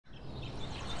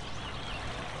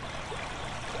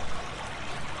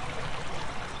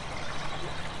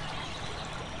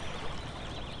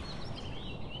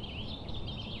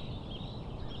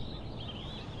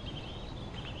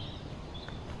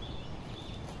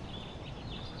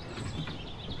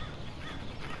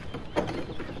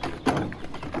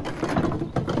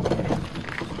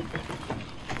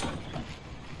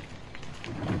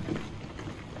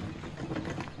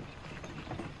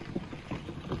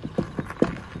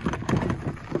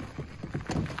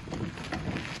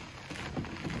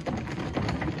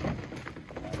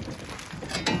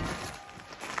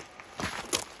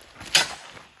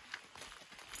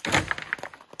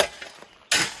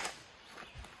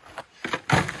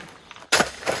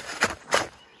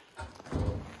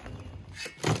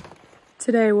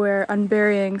Today we're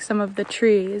unburying some of the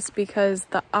trees because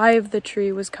the eye of the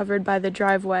tree was covered by the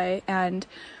driveway, and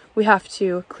we have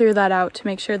to clear that out to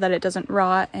make sure that it doesn't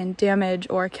rot and damage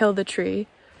or kill the tree.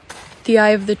 The eye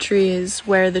of the tree is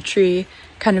where the tree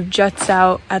kind of juts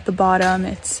out at the bottom.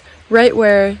 It's right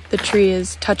where the tree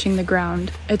is touching the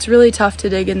ground. It's really tough to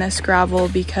dig in this gravel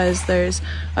because there's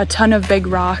a ton of big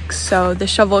rocks, so the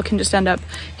shovel can just end up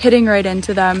hitting right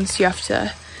into them, so you have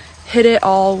to hit it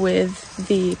all with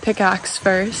the pickaxe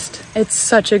first. It's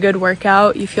such a good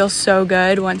workout. You feel so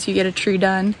good once you get a tree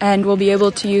done, and we'll be able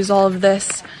to use all of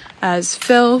this as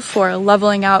fill for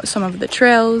leveling out some of the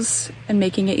trails and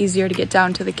making it easier to get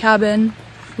down to the cabin.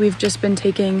 We've just been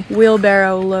taking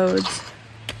wheelbarrow loads.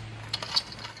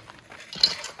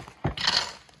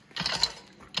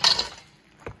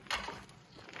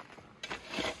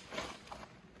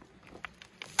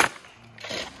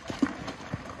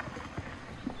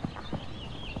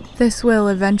 This will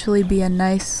eventually be a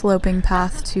nice sloping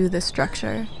path to the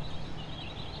structure.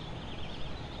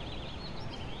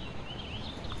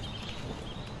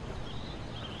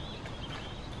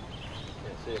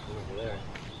 Can't see it from over there.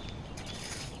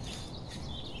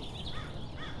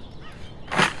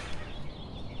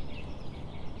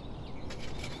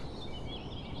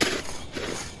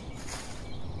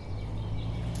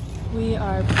 We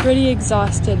are pretty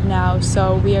exhausted now,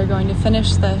 so we are going to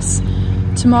finish this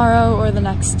tomorrow or the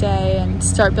next day and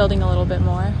start building a little bit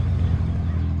more. I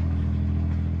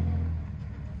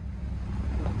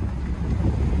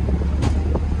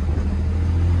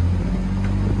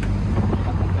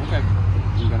think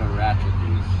I'm gonna ratchet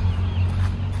these.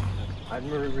 I'm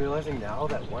realizing now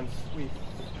that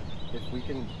if we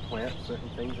can plant certain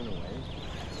things in a way,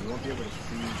 we won't be able to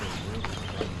see the roots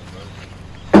from the road.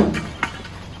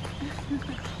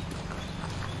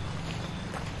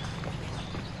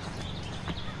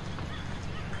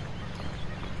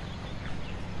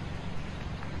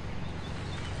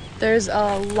 There's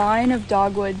a line of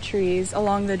dogwood trees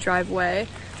along the driveway,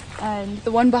 and the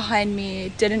one behind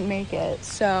me didn't make it,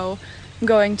 so I'm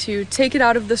going to take it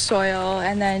out of the soil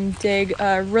and then dig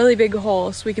a really big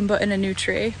hole so we can put in a new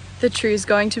tree. The tree is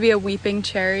going to be a weeping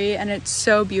cherry, and it's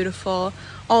so beautiful.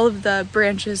 All of the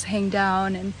branches hang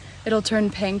down and it'll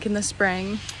turn pink in the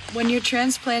spring. When you're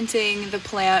transplanting the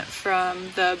plant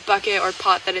from the bucket or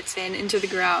pot that it's in into the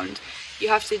ground, you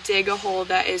have to dig a hole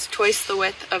that is twice the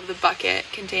width of the bucket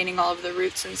containing all of the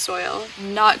roots and soil.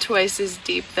 Not twice as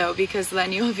deep though, because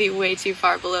then you'll be way too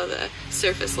far below the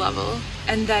surface level.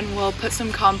 And then we'll put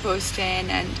some compost in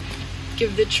and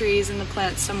give the trees and the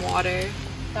plants some water.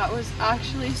 That was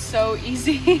actually so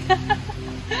easy.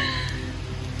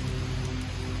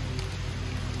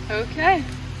 Okay.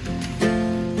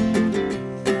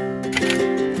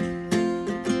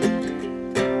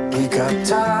 We got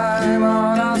time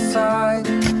on our side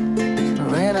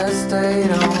when I stayed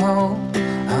home.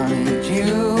 I need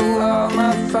you on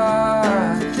my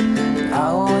fire.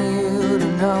 I want you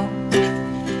to know.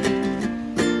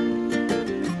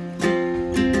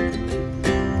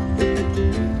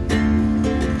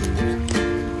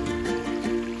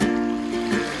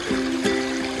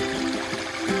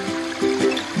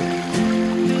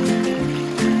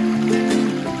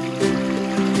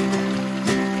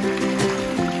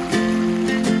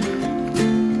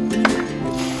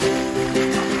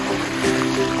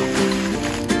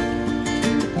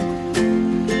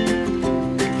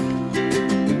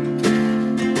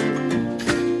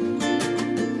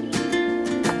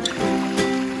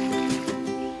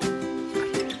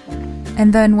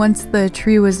 And then once the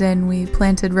tree was in, we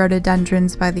planted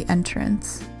rhododendrons by the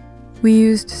entrance. We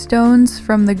used stones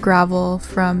from the gravel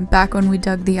from back when we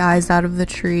dug the eyes out of the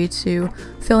tree to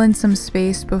fill in some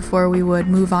space before we would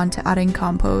move on to adding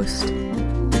compost.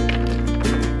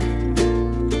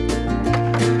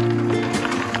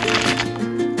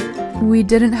 We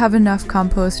didn't have enough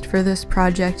compost for this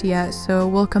project yet, so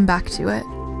we'll come back to it.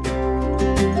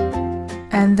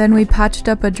 And then we patched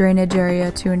up a drainage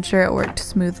area to ensure it worked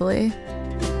smoothly.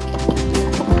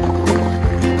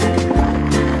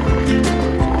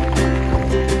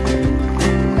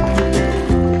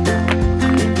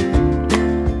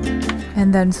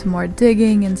 And then some more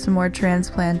digging and some more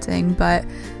transplanting, but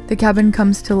the cabin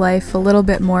comes to life a little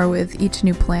bit more with each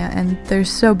new plant, and they're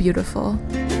so beautiful.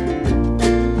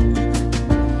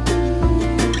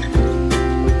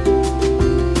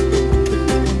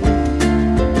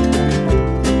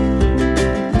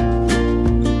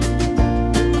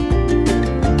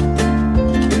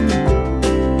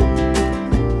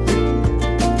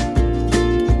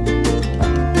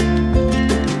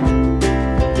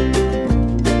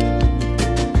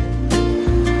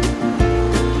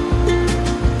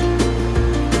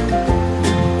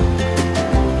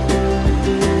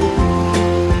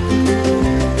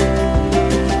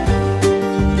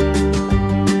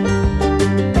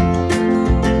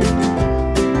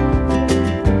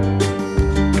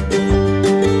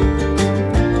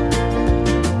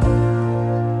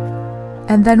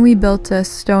 And then we built a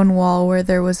stone wall where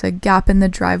there was a gap in the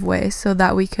driveway so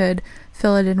that we could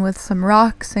fill it in with some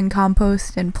rocks and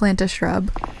compost and plant a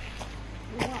shrub.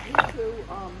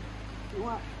 You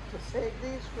want to save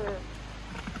these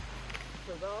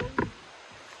for those?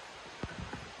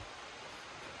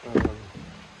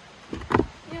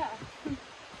 Yeah.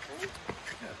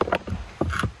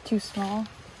 Too small.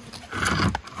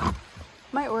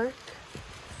 Might work.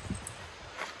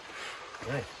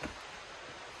 Nice.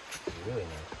 Really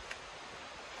nice.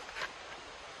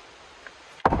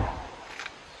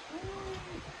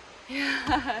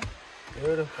 Yeah.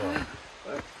 Beautiful.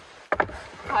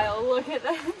 Kyle, look at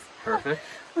this. Perfect.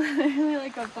 Literally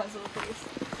like a puzzle piece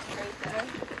right there.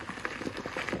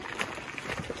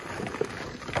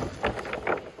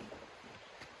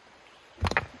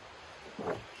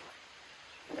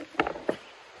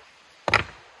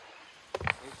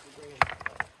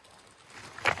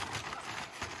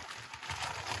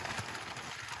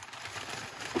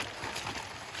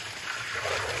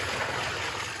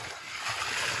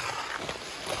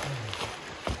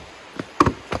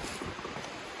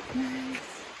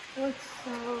 It looks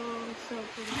so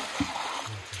pretty.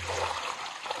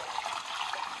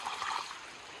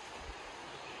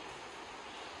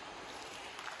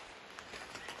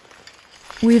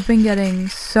 We've been getting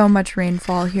so much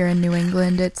rainfall here in New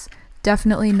England. It's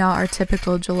definitely not our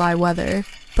typical July weather,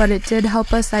 but it did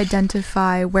help us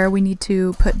identify where we need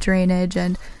to put drainage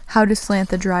and how to slant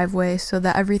the driveway so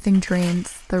that everything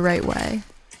drains the right way.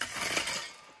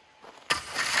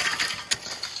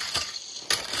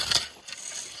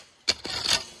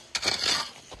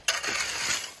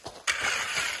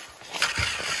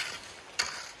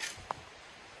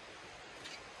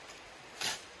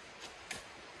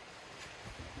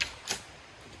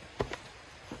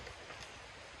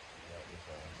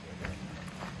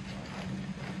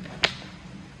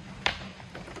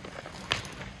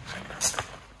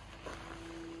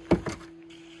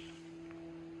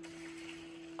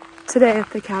 Today at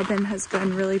the cabin has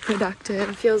been really productive.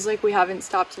 It feels like we haven't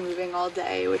stopped moving all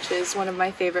day, which is one of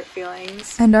my favorite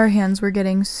feelings. And our hands were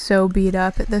getting so beat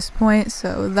up at this point,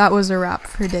 so that was a wrap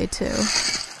for day 2.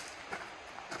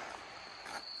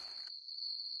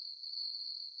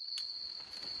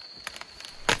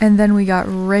 And then we got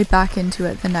right back into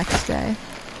it the next day.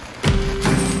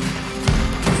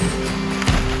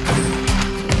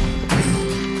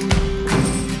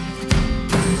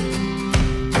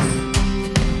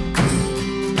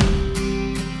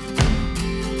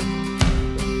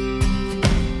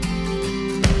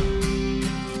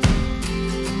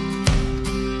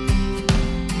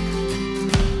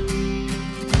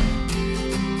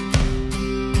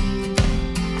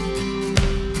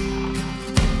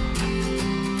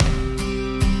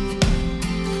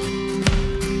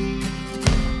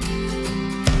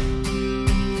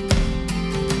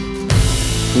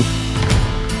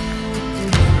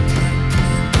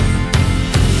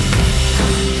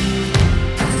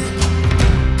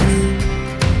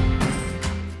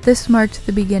 This marked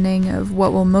the beginning of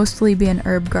what will mostly be an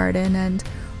herb garden, and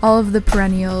all of the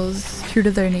perennials, true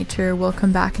to their nature, will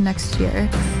come back next year.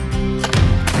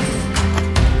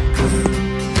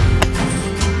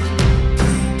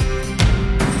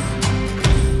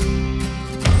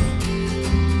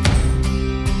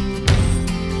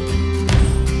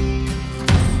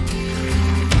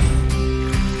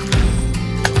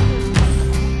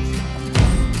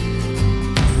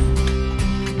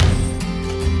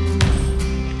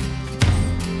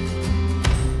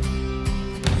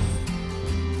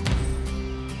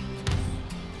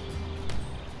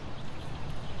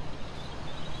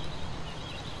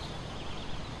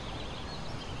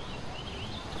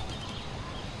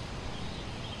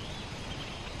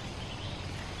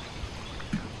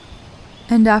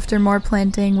 And after more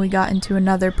planting, we got into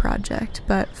another project,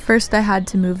 but first I had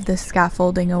to move this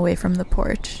scaffolding away from the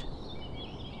porch.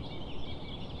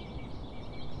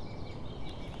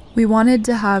 We wanted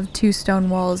to have 2 stone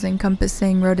walls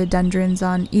encompassing rhododendrons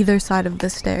on either side of the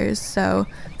stairs, so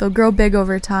they'll grow big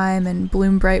over time and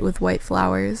bloom bright with white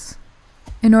flowers.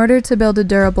 In order to build a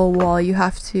durable wall, you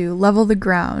have to level the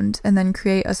ground and then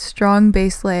create a strong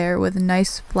base layer with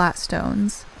nice flat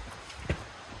stones.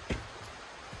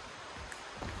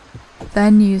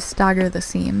 Then you stagger the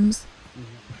seams.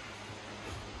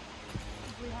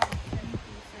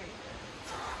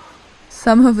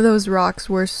 Some of those rocks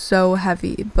were so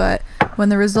heavy, but when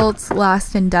the results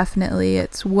last indefinitely,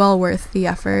 it's well worth the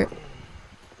effort.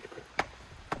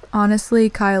 Honestly,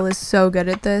 Kyle is so good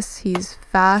at this. He's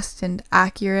fast and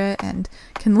accurate and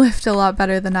can lift a lot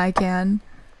better than I can.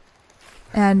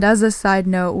 And as a side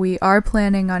note, we are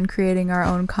planning on creating our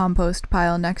own compost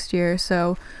pile next year,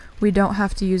 so we don't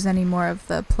have to use any more of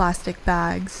the plastic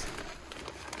bags.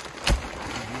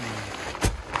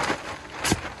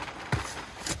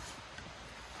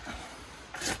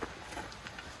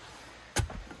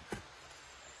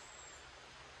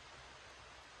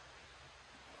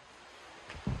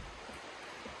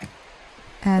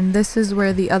 And this is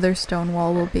where the other stone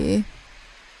wall will be.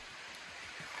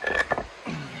 It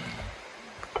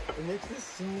makes this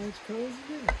so much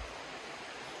cozier.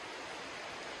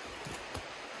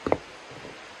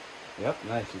 Yep,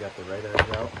 nice. You got the right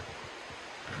edge out.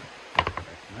 That's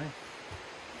nice.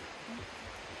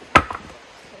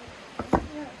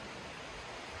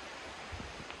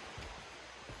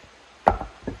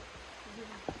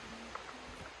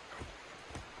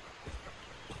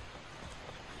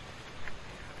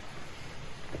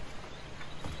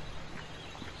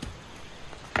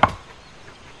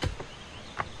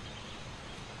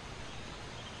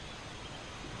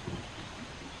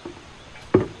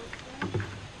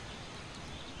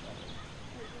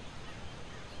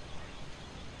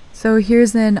 So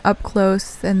here's an up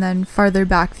close and then farther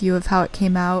back view of how it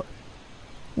came out.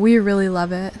 We really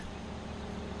love it.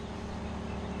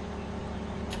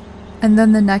 And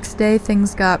then the next day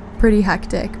things got pretty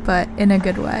hectic, but in a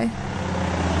good way.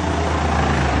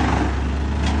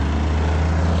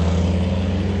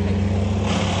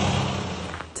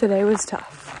 Today was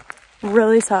tough.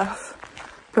 Really tough,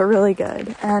 but really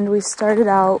good. And we started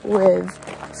out with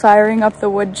firing up the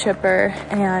wood chipper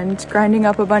and grinding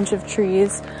up a bunch of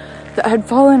trees that had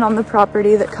fallen on the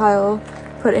property that Kyle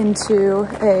put into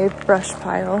a brush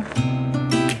pile.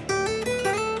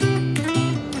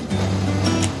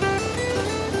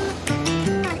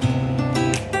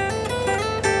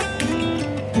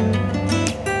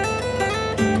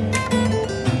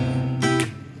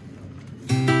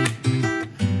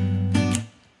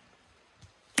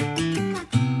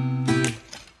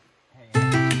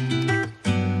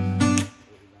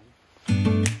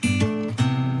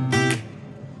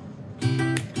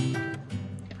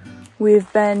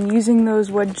 We've been using those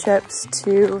wood chips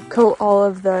to coat all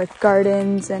of the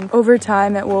gardens, and over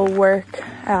time it will work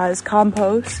as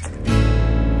compost.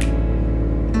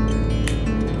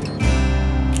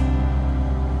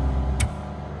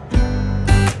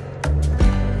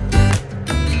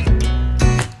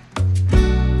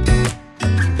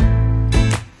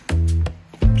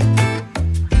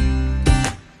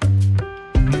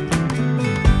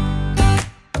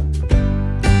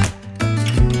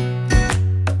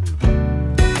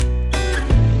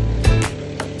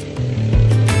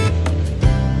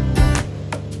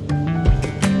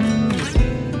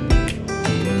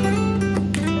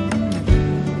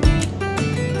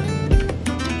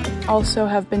 Also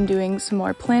have been doing some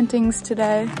more plantings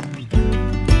today.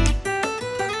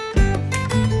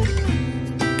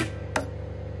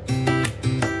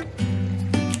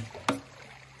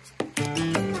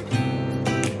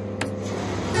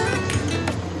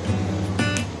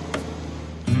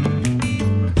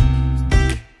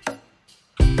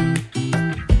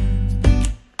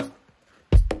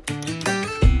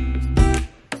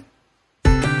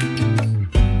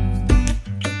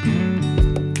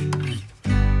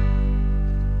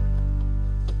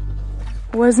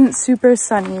 Wasn't super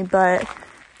sunny, but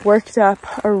worked up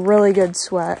a really good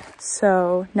sweat,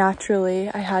 so naturally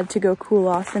I had to go cool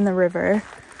off in the river,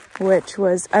 which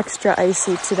was extra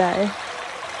icy today.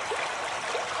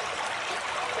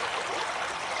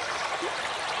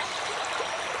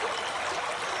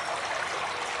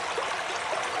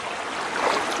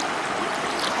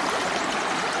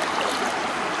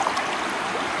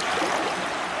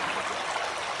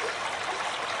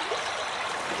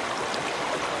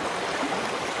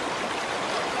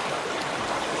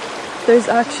 There's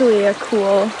actually a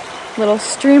cool little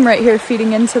stream right here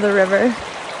feeding into the river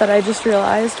that I just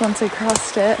realized once I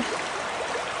crossed it.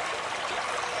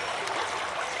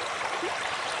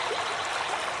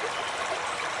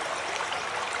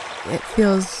 It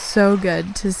feels so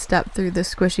good to step through the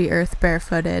squishy earth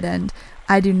barefooted, and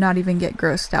I do not even get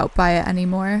grossed out by it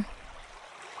anymore.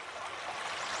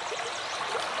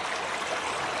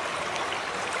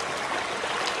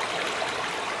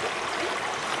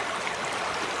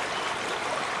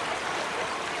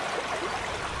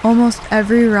 Almost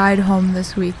every ride home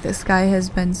this week, the sky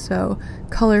has been so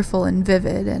colorful and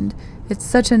vivid, and it's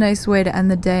such a nice way to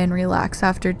end the day and relax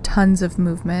after tons of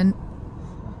movement.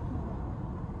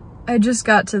 I just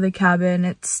got to the cabin.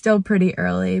 It's still pretty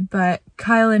early, but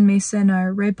Kyle and Mason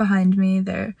are right behind me.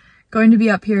 They're going to be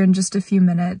up here in just a few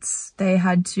minutes. They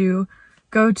had to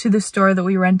go to the store that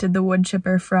we rented the wood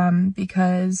chipper from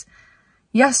because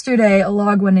yesterday a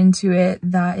log went into it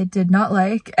that it did not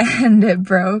like and it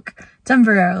broke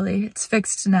temporarily. It's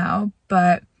fixed now,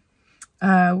 but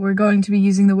We're going to be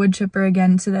using the wood chipper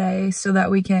again today so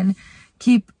that we can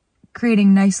keep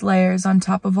creating nice layers on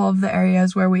top of all of the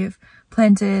areas where we've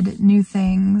planted new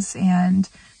things and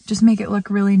just make it look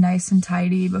really nice and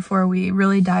tidy before we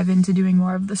really dive into doing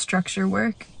more of the structure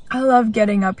work. I love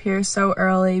getting up here so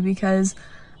early because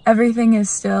everything is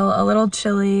still a little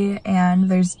chilly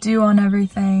and there's dew on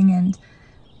everything and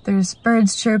there's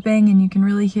birds chirping and you can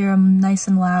really hear them nice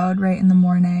and loud right in the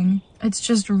morning. It's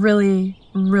just really,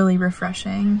 really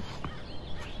refreshing.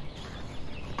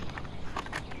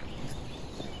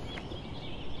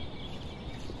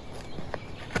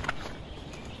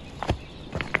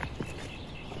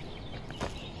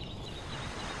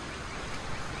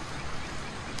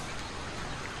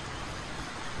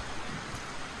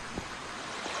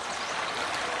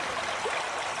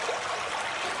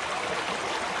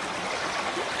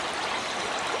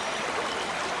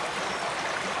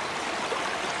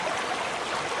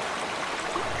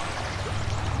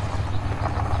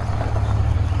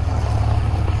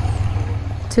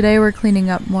 Today we're cleaning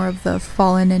up more of the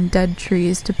fallen and dead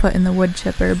trees to put in the wood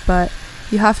chipper, but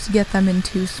you have to get them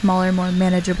into smaller, more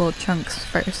manageable chunks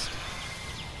first.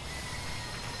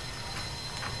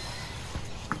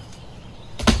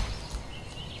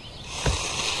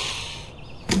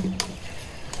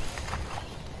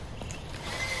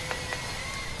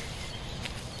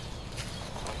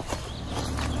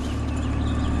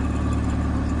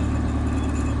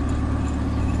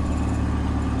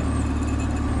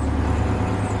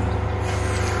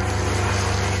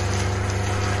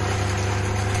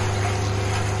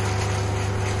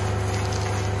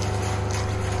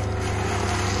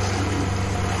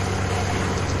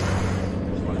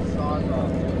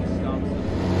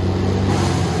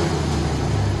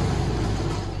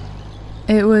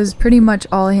 It was pretty much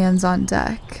all hands on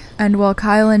deck, and while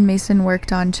Kyle and Mason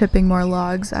worked on chipping more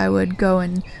logs, I would go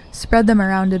and spread them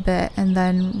around a bit and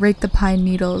then rake the pine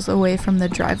needles away from the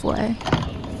driveway.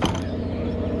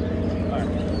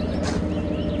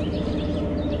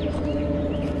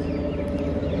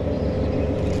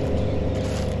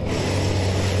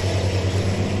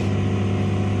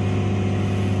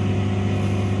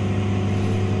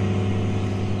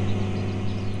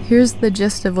 Here's the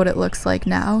gist of what it looks like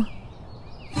now.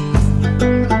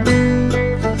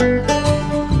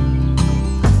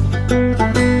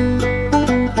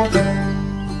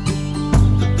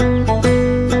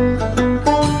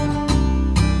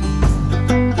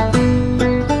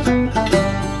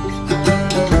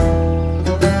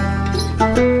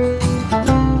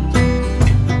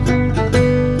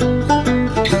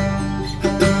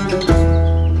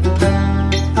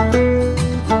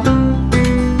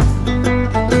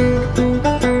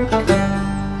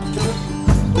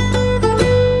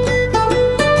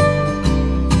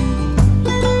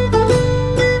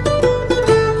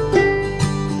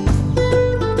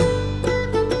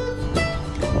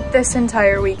 This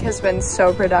entire week has been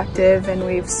so productive and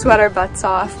we've sweat our butts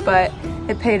off, but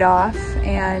it paid off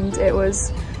and it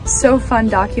was so fun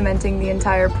documenting the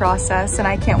entire process, and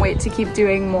I can't wait to keep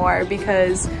doing more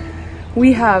because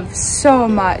we have so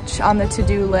much on the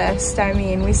to-do list. I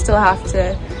mean, we still have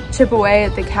to chip away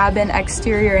at the cabin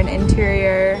exterior and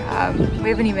interior. We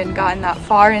haven't even gotten that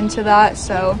far into that,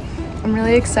 so I'm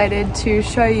really excited to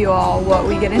show you all what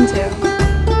we get into.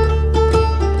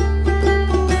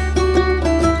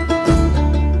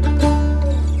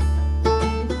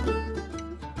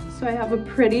 So I have a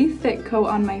pretty thick coat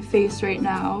on my face right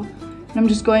now, and I'm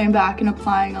just going back and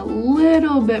applying a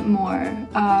little bit more.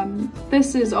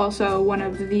 This is also one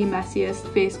of the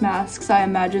messiest face masks I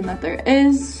imagine that there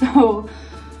is, so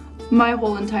my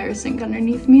whole entire sink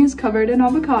underneath me is covered in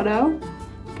avocado,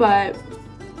 but